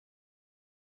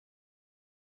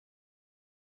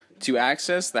To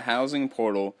access the housing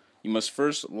portal, you must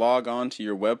first log on to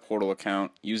your web portal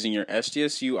account using your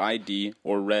SDSU ID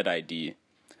or Red ID.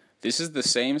 This is the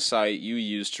same site you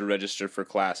use to register for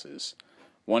classes.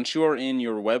 Once you are in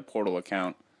your web portal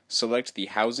account, select the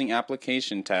Housing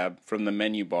Application tab from the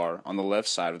menu bar on the left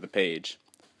side of the page.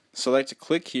 Select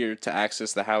Click here to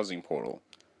access the housing portal.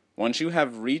 Once you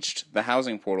have reached the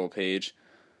housing portal page,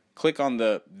 click on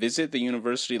the Visit the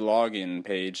University Login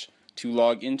page to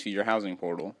log into your housing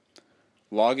portal.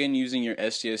 Log in using your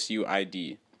SDSU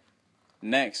ID.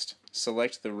 Next,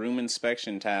 select the Room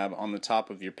Inspection tab on the top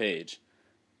of your page.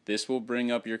 This will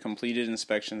bring up your completed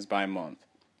inspections by month.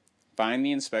 Find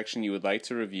the inspection you would like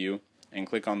to review and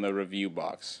click on the Review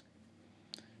box.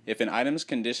 If an item's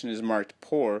condition is marked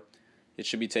poor, it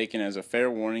should be taken as a fair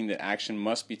warning that action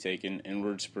must be taken in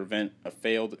order to prevent a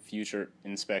failed future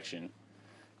inspection.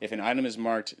 If an item is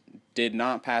marked Did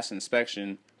Not Pass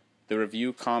Inspection, the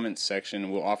Review Comments section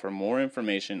will offer more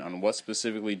information on what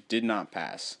specifically did not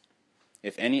pass.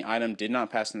 If any item did not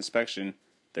pass inspection,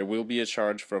 there will be a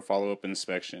charge for a follow-up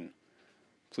inspection.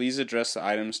 Please address the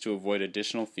items to avoid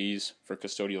additional fees for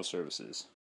custodial services.